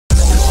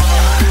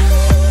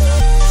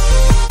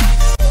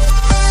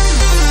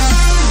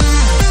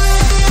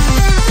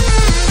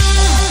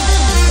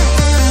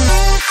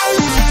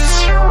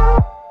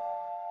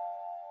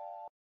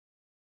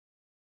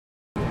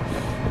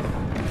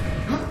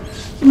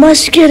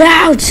must get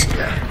out.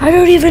 I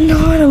don't even know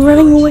what I'm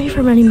running away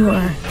from anymore.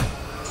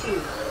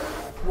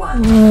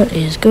 What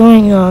is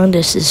going on?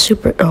 This is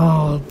super...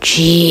 Oh,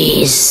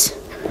 jeez.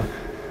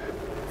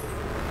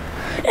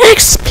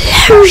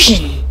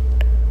 Explosion!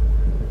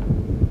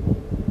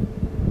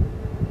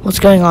 What's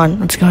going on?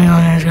 What's going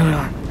on? What's going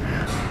on?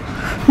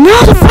 No,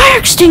 the fire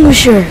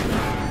extinguisher!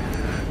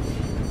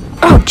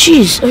 Oh,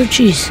 jeez. Oh,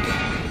 jeez.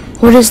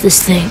 What is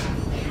this thing?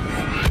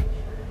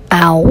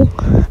 Ow.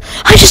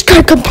 I just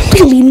got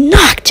completely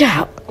knocked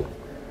out.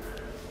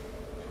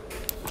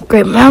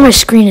 Great, now my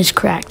screen is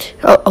cracked.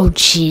 Oh,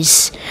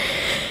 jeez.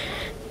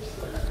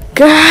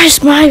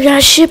 Guys, my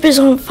ship is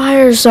on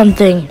fire or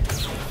something.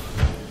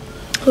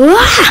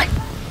 Ah!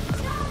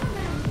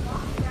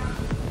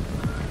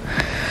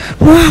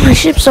 Oh, my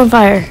ship's on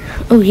fire.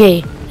 Oh,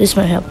 yay. This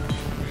might help.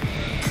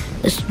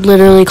 It's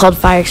literally called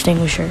fire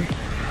extinguisher.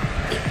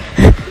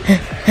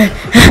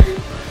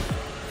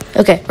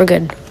 Okay, we're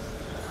good.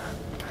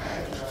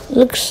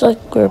 Looks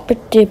like we're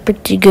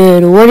pretty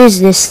good. What is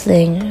this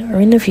thing? Are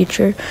we in the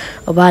future?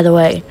 Oh, by the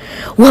way,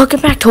 welcome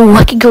back to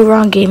What Could Go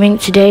Wrong Gaming.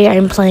 Today I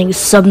am playing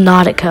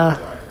Subnautica.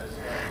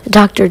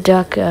 Dr.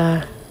 Duck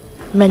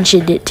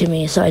mentioned it to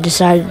me, so I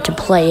decided to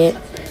play it.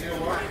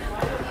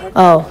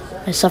 Oh,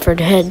 I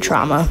suffered head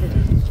trauma.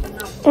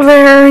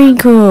 Very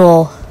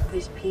cool.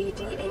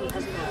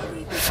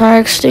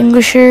 Fire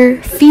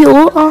extinguisher,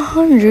 fuel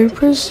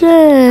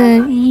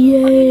 100%.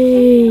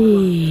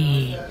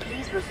 Yay.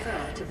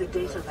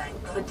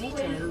 For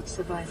detailed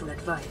survival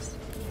advice.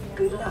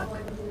 Good luck.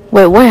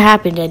 Wait, what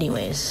happened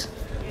anyways?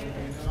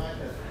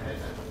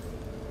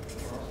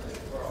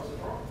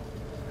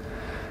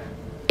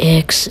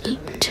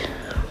 Excellent.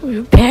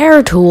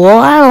 Repair tool?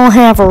 I don't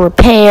have a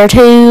repair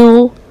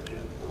tool.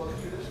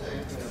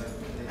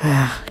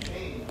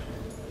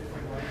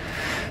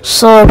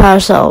 Solar power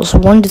cells,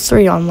 1 to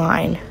 3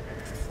 online.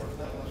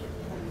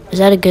 Is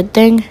that a good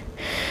thing?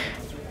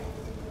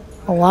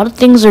 A lot of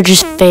things are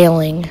just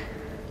failing.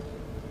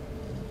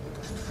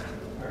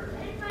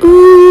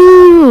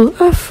 Ooh,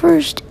 a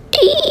first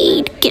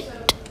aid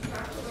kit.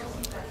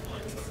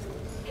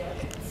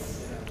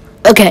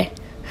 Okay.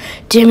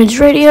 Damaged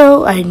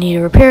radio. I need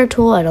a repair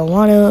tool. I don't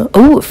want to.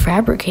 Oh, a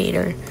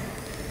fabricator.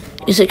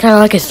 Is it kind of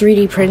like a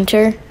 3D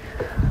printer?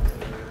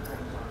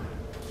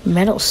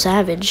 Metal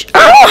Savage. I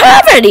don't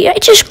have any. I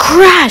just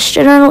crashed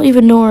and I don't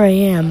even know where I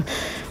am.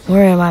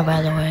 Where am I,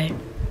 by the way?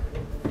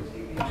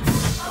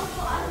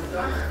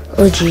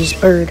 Oh, jeez,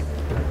 bird.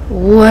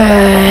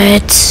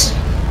 What?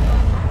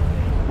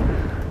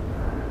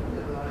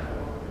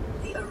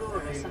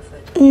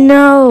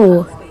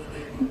 No,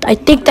 I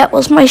think that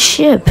was my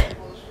ship.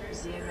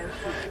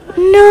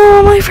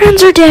 No, my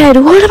friends are dead.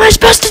 What am I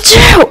supposed to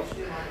do?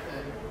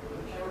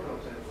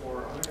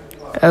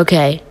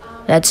 Okay,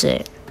 that's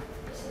it.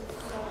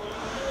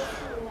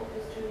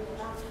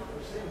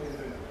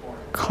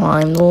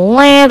 Climb the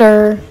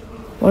ladder.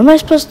 What am I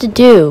supposed to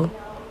do?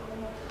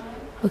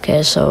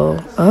 Okay, so,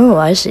 oh,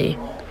 I see.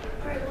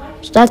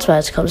 So that's why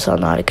it's called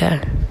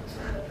Subnautica.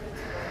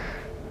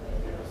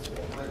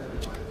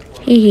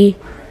 Hee hee.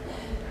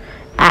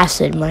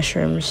 Acid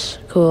mushrooms.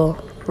 Cool.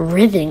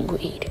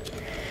 Rhythmweed.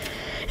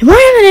 Am I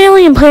on an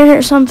alien planet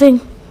or something?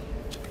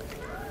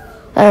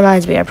 That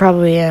reminds me, I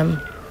probably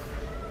am.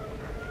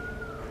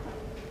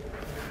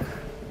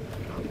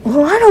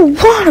 Well, I don't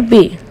want to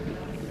be.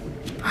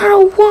 I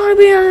don't want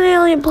to be on an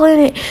alien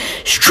planet.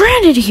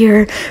 Stranded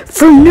here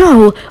for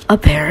no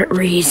apparent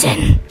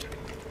reason.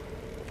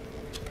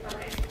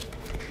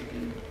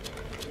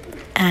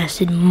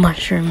 Acid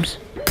mushrooms.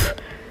 Pff.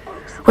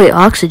 Wait,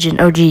 oxygen.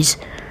 Oh, jeez.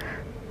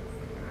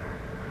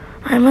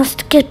 I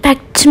must get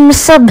back to my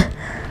sub.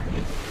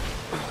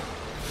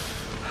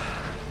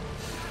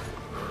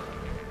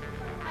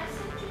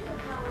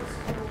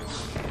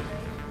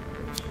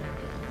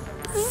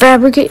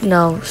 Fabricate?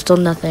 No, still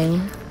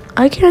nothing.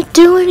 I can't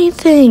do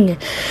anything.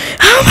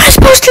 How am I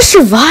supposed to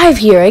survive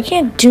here? I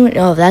can't do it.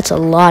 Oh, that's a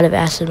lot of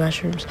acid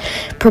mushrooms.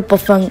 Purple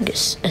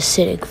fungus,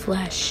 acidic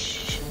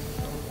flesh.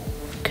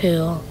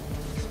 Cool.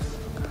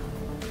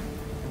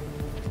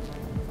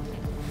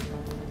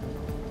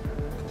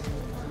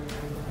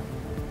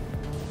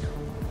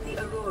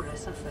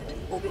 Suffered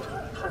orbital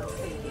hull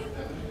failure.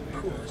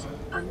 Cause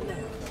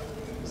unknown.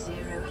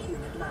 0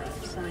 human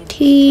life sign.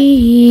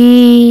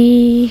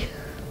 T.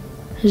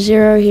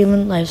 0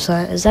 human life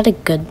sign. Is that a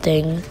good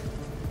thing?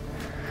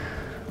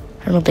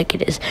 I don't think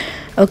it is.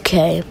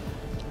 Okay.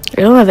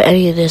 I don't have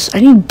any of this. I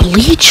need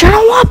bleach. I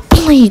don't want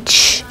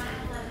bleach.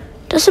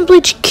 Doesn't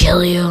bleach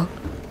kill you?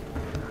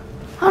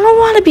 I don't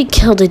want to be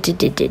killed.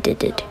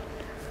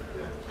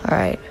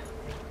 Alright.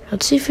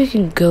 Let's see if we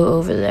can go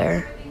over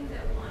there.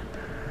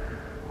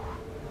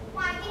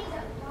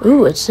 Ooh,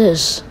 what's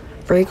this?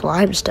 Break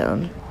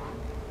limestone.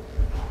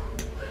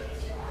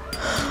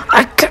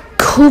 I got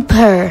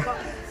Cooper.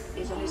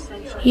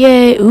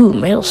 Yay. Ooh,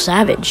 Metal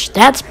Savage.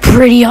 That's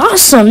pretty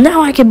awesome.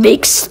 Now I can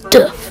make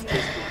stuff.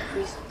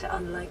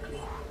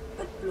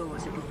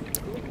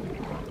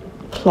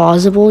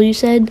 Plausible, you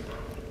said?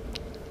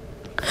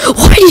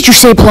 Why did you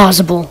say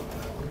plausible?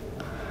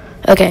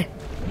 Okay.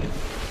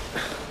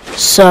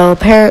 So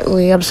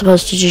apparently I'm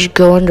supposed to just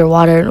go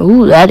underwater and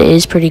ooh, that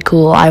is pretty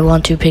cool. I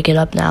want to pick it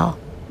up now.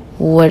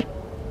 What?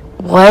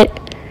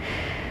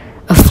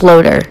 A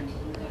floater.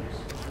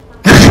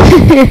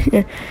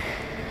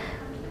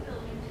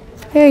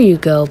 There you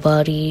go,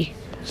 buddy.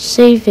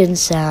 Safe and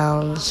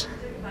sounds.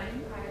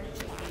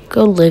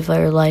 Go live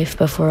your life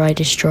before I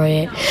destroy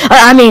it.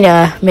 I mean,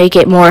 make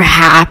it more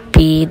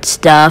happy and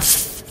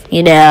stuff,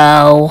 you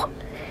know.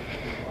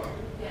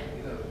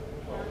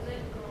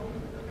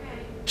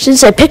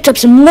 Since I picked up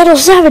some metal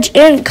salvage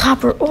and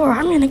copper ore,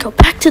 I'm gonna go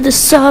back to the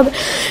sub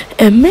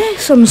and make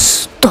some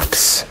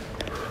stuffs.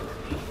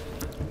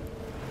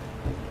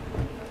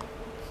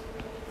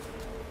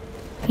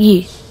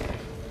 Yeah.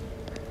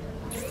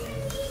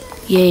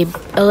 Yay,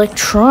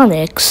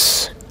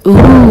 electronics.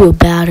 Ooh, a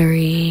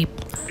battery.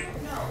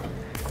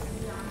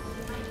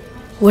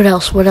 What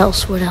else? New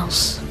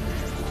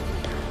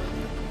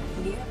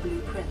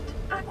blueprint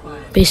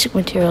acquired. Basic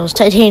materials.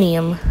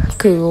 Titanium.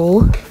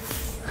 Cool.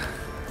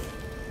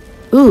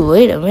 Ooh,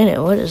 wait a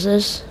minute. What is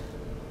this?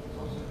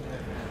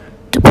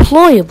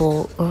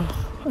 Deployable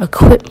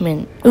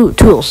equipment. Ooh,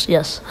 tools.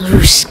 Yes.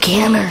 Ooh,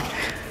 scanner.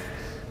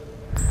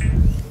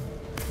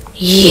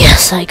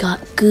 Yes, I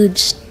got good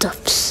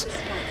stuffs.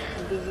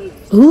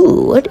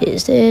 Ooh, what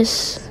is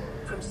this?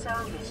 From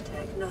salvage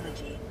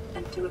technology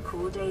and to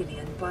record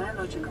alien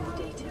biological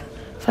data.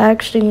 Fire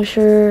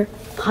extinguisher.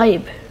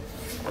 Pipe.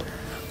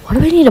 Why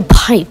do I need a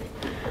pipe?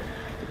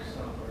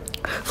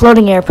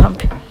 Floating air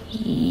pump.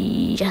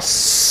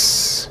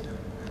 Yes.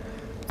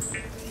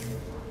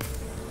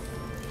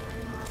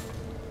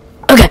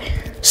 Okay,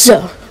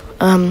 so,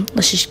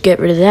 let's just get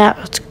rid of that.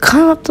 Let's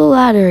climb up the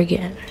ladder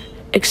again.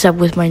 Except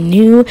with my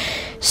new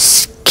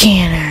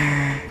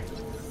scanner.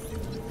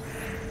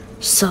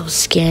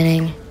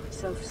 Self-scanning.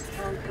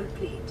 Self-scan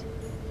complete.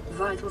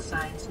 Vital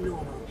signs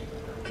normal.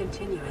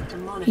 Continuing to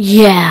monitor.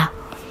 Yeah.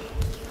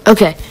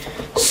 Okay,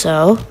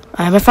 so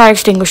I have my fire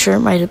extinguisher,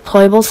 my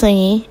deployable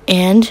thingy,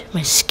 and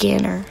my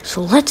scanner.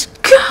 So let's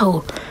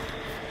go.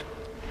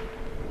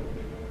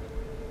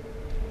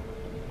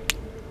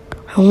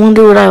 I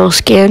wonder what I will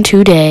scan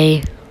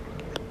today.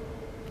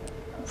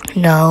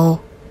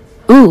 No.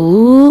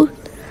 Ooh.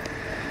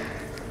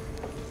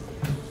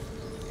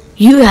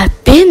 You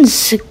have been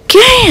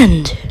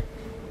scanned.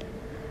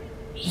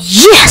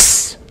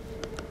 Yes.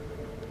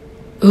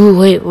 Ooh,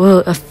 wait,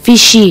 whoa, a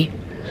fishy.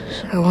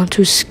 I want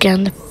to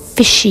scan the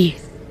fishy.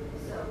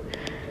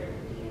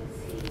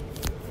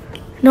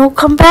 No,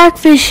 come back,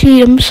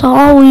 fishy. I'm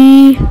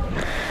sorry.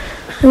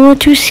 I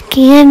want to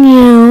scan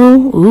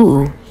you.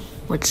 Ooh,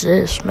 what's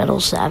this? Metal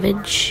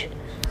Savage.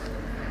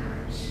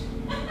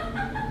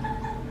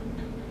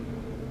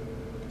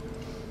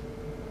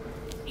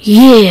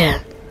 Yeah.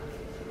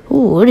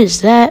 Ooh, what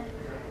is that?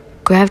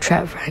 Grav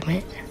trap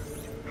fragment.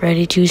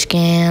 Ready to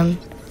scan.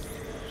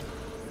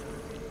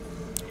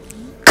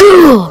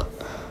 Cool.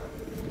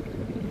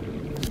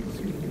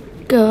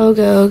 Go,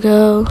 go,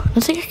 go. I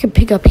think I can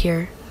pick up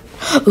here.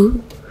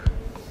 Ooh.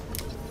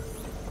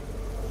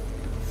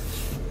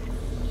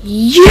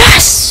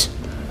 Yes!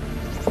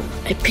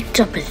 I picked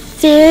up a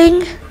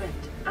thing.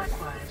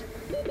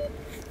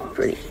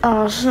 Pretty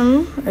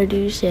awesome, I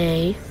do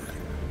say.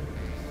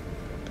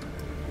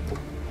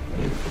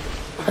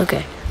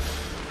 Okay.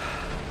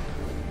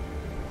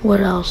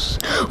 What else?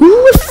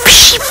 Ooh, a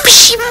fishy,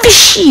 fishy,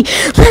 fishy!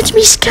 Let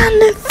me scan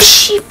the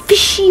fishy,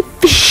 fishy,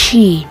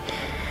 fishy.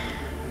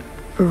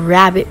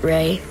 Rabbit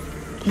ray.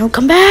 No,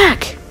 come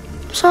back.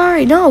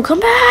 Sorry, no,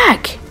 come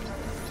back.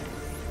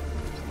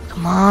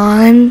 Come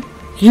on.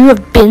 You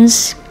have been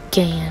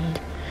scanned.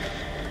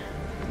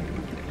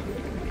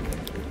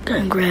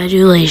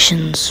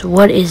 Congratulations.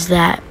 What is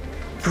that?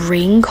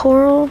 Ring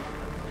coral?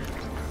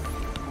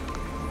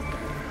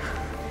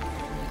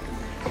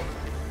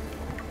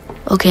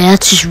 Okay,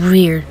 that's just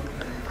weird.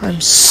 I'm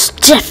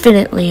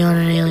definitely on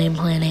an alien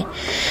planet.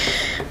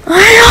 I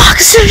need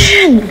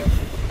oxygen!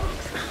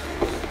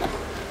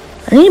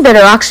 I need a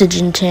better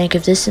oxygen tank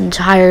if this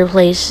entire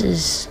place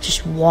is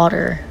just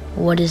water.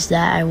 What is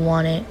that? I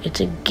want it. It's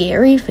a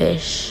Gary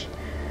fish.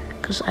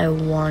 Because I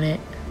want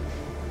it.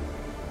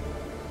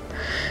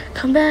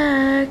 Come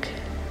back.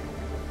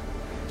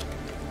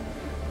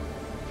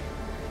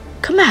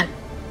 Come back.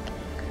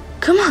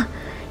 Come on.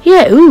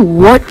 Yeah, ooh,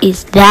 what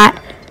is that?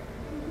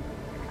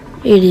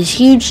 It is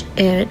huge,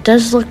 and it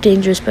does look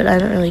dangerous, but I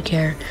don't really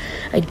care.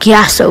 A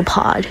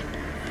gasopod.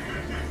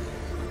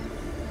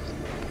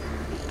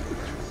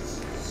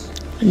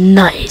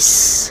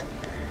 Nice.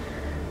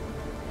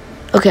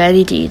 Okay, I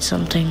need to eat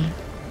something.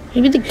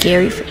 Maybe the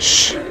Gary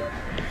fish.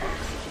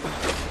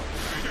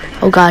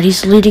 Oh god,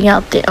 he's leading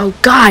out there. Oh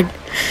god,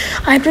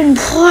 I've been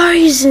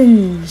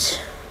poisoned.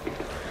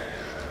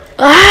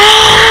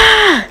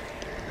 Ah!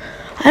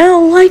 I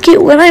don't like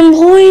it when I'm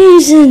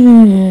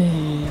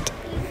poisoned.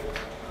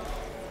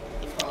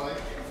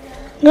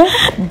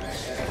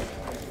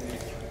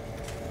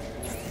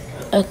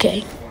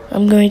 Okay,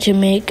 I'm going to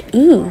make,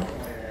 ooh,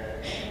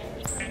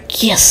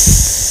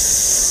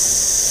 yes.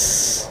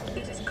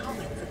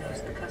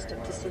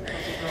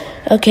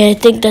 Okay, I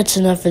think that's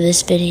enough for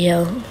this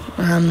video.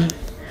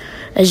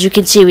 As you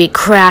can see, we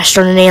crashed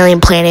on an alien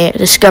planet,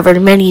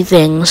 discovered many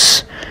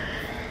things.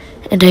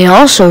 And I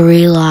also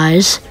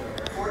realize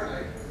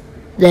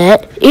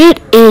that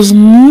it is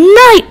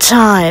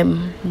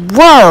nighttime.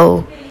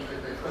 Whoa.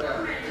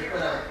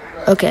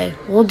 Okay,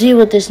 we'll deal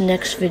with this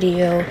next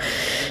video.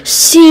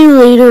 See you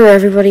later,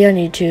 everybody on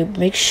YouTube.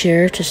 Make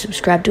sure to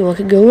subscribe to What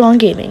Could Go Wrong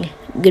Gaming.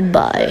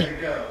 Goodbye.